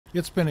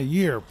It's been a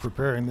year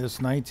preparing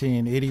this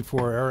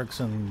 1984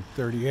 Ericsson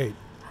 38.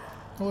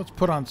 Well, let's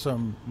put on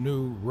some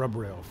new rub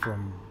rail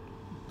from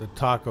the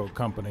Taco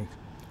Company.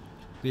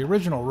 The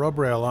original rub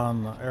rail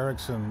on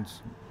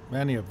Ericsson's,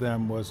 many of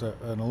them, was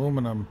an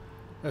aluminum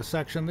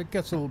section that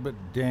gets a little bit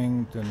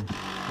dinged and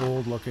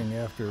old looking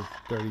after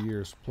 30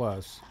 years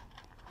plus.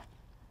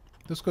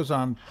 This goes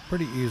on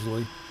pretty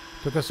easily.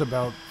 Took us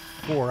about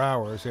 4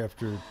 hours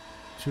after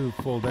 2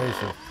 full days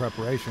of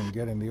preparation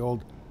getting the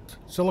old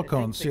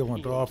silicone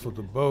sealant off of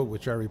the boat,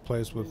 which I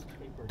replaced with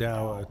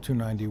Dow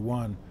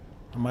 291.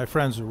 And my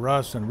friends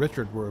Russ and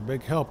Richard were a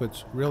big help.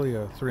 It's really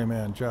a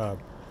three-man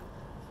job.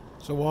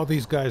 So while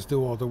these guys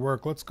do all the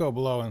work, let's go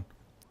below and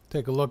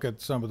take a look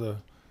at some of the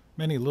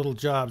many little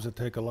jobs that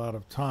take a lot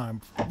of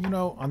time. You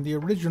know, on the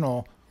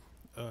original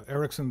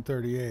Ericsson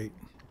 38,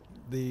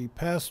 the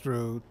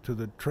pass-through to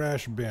the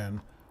trash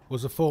bin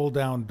was a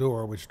fold-down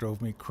door, which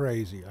drove me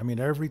crazy. I mean,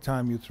 every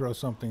time you throw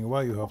something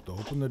away, you have to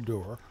open the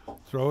door,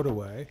 throw it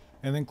away,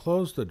 and then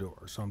close the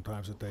door.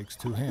 Sometimes it takes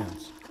two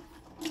hands.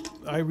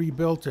 I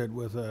rebuilt it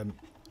with a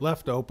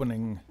left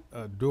opening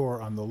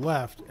door on the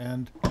left,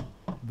 and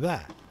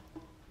that.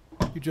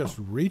 You just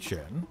reach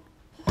in,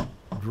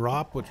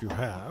 drop what you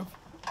have,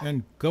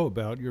 and go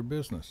about your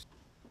business.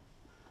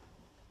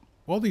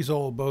 All these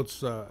old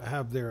boats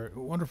have their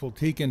wonderful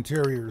teak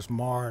interiors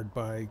marred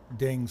by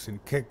dings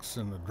and kicks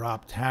and a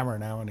dropped hammer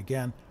now and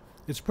again.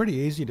 It's pretty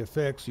easy to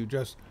fix. You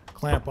just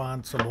clamp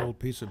on some old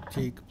piece of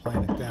teak,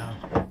 plane it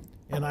down.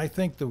 And I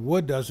think the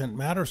wood doesn't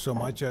matter so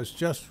much as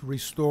just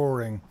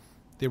restoring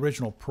the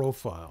original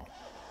profile.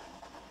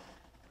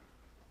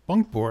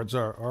 Bunk boards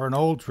are an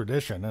old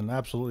tradition and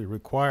absolutely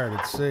required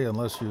at sea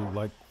unless you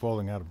like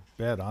falling out of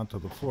bed onto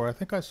the floor. I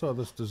think I saw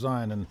this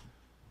design in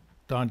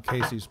Don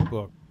Casey's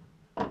book.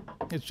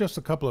 It's just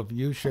a couple of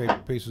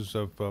U-shaped pieces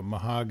of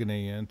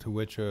mahogany into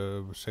which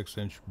a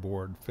 6-inch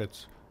board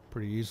fits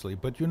pretty easily.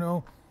 But you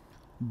know,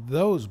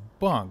 those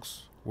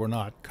bunks were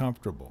not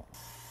comfortable.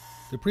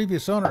 The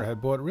previous owner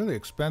had bought really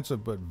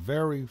expensive but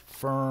very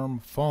firm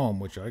foam,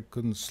 which I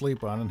couldn't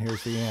sleep on, and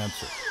here's the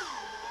answer.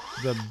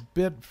 The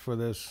bit for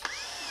this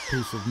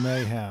piece of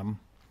mayhem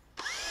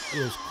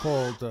is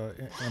called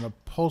an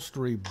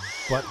upholstery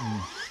button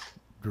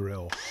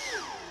drill,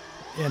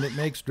 and it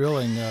makes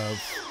drilling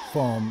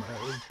foam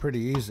pretty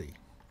easy.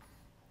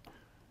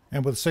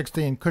 And with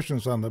 16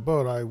 cushions on the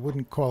boat, I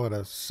wouldn't call it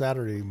a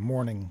Saturday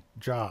morning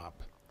job.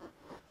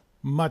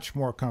 Much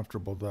more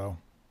comfortable, though.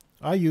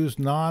 I used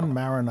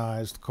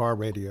non-marinized car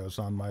radios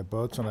on my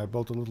boats, and I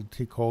built a little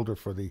teak holder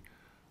for the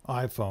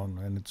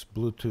iPhone and its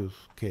Bluetooth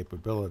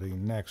capability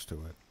next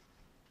to it.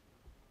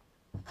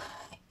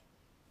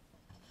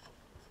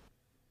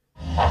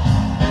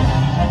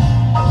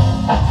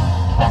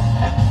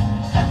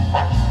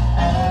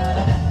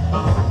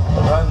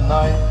 The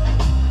night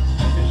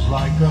is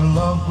like a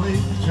lovely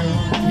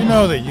tune. You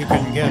know that you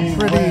can get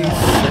pretty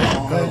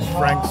sick of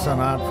Frank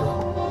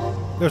Sinatra.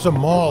 There's a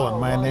mall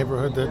in my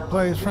neighborhood that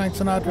plays Frank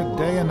Sinatra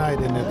day and night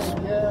in its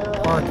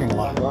parking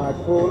lot. My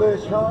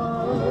foolish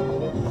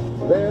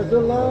heart, there's a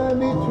line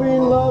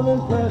between love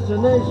and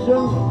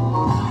fascination.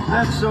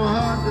 That's so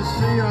hard to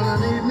see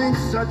on an evening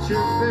such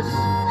as this,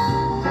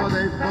 for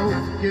they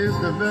both give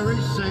the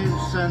very same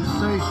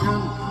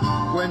sensation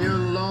when you're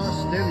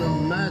lost in the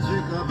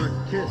magic of a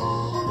kiss.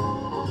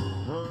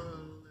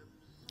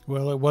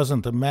 Well, it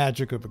wasn't the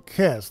magic of a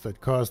kiss that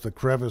caused the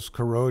crevice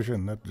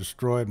corrosion that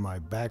destroyed my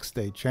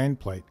backstay chain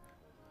plate.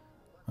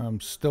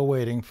 I'm still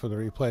waiting for the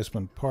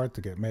replacement part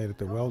to get made at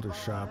the welder's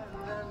shop.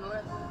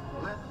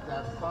 Let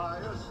that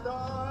fire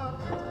start.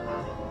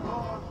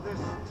 For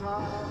this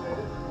time it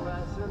is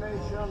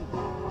fascination.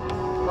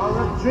 For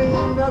a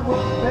dream that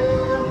will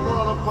fade and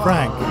fall apart.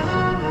 Frank.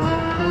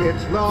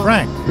 It's love.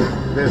 Frank.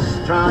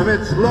 This time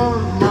it's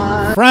love,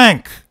 my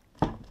Frank!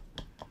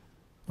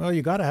 Well,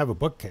 you got to have a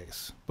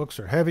bookcase. Books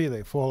are heavy,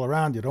 they fall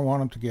around, you don't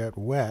want them to get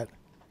wet.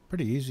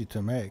 Pretty easy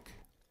to make.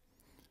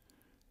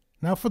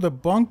 Now for the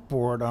bunk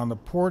board on the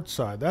port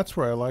side, that's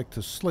where I like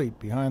to sleep,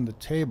 behind the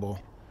table.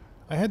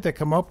 I had to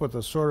come up with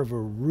a sort of a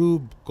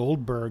Rube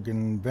Goldberg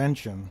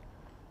invention.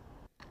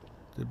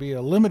 There'd be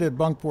a limited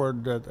bunk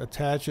board that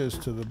attaches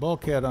to the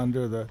bulkhead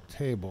under the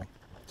table.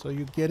 So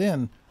you get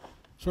in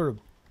sort of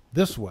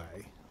this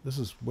way. This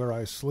is where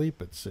I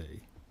sleep at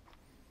sea.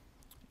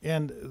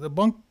 And the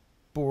bunk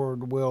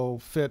board will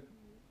fit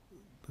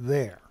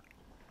there.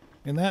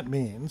 And that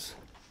means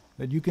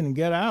that you can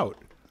get out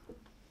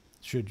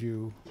should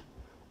you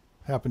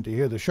happen to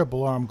hear the ship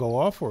alarm go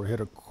off or hit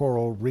a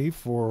coral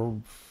reef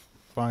or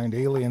find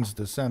aliens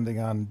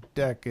descending on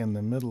deck in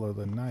the middle of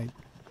the night.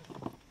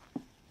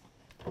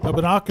 A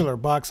binocular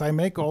box, I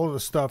make all of the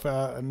stuff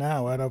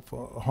now out of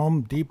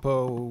Home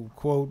Depot,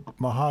 quote,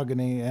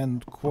 mahogany,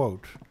 end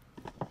quote.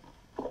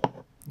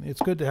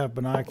 It's good to have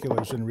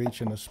binoculars in reach,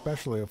 and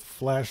especially a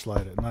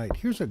flashlight at night.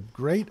 Here's a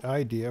great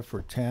idea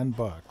for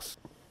 $10.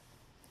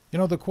 You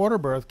know, the quarter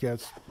berth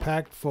gets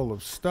packed full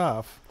of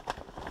stuff.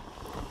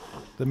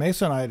 The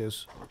masonite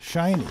is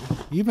shiny.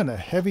 Even a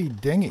heavy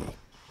dinghy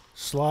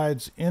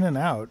slides in and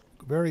out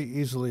very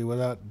easily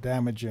without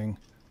damaging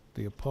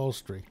the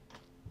upholstery.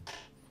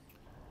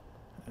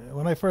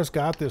 When I first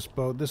got this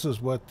boat, this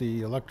is what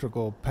the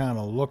electrical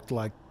panel looked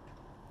like.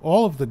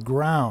 All of the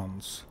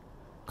grounds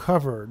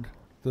covered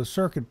the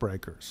circuit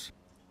breakers.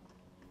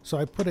 So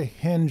I put a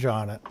hinge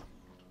on it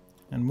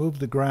and moved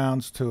the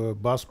grounds to a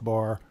bus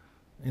bar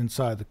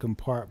inside the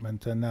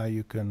compartment, and now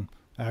you can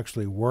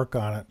actually work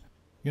on it,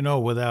 you know,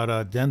 without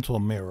a dental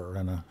mirror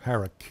and a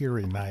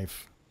harakiri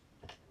knife.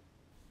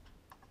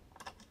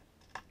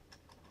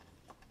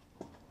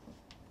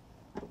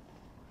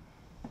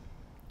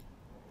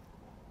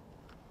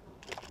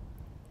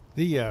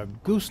 The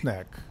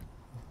gooseneck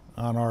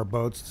on our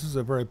boats, this is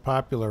a very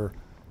popular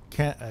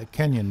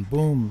Kenyan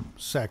boom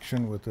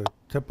section with a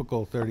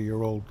typical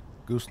 30-year-old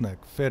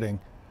gooseneck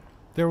fitting.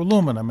 They're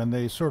aluminum and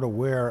they sort of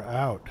wear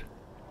out.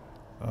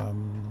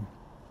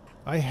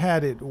 I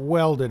had it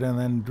welded and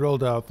then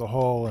drilled out the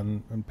hole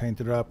and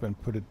painted it up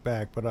and put it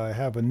back, but I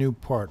have a new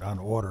part on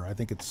order. I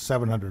think it's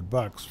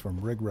 $700 from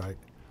Rig-Rite.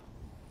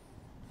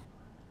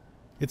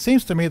 It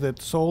seems to me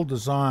that sole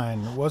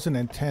design wasn't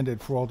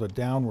intended for all the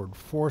downward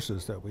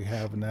forces that we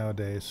have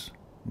nowadays,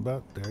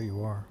 but there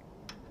you are.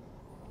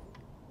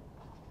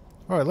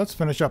 All right, let's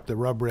finish up the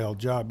rub rail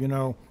job. You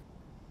know,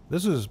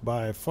 this is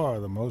by far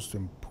the most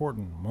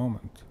important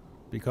moment,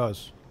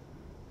 because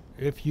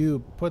if you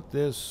put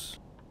this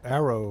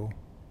arrow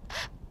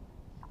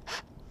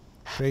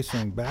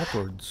facing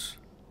backwards,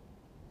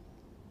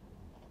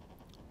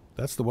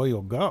 that's the way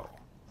you'll go.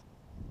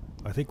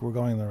 I think we're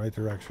going in the right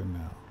direction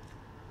now.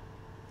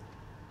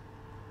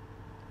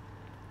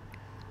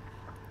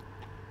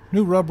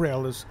 New rub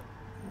rail is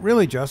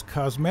really just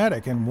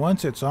cosmetic, and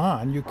once it's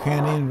on, you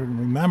can't even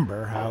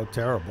remember how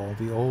terrible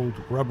the old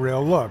rub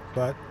rail looked,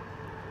 but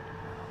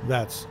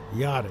that's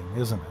yachting,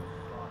 isn't it?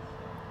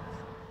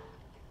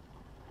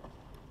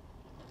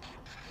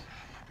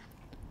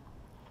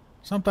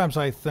 Sometimes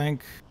I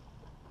think,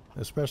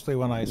 especially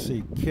when I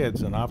see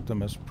kids in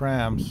Optimus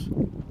prams,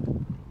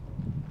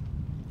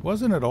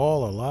 wasn't it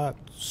all a lot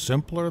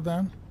simpler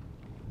then?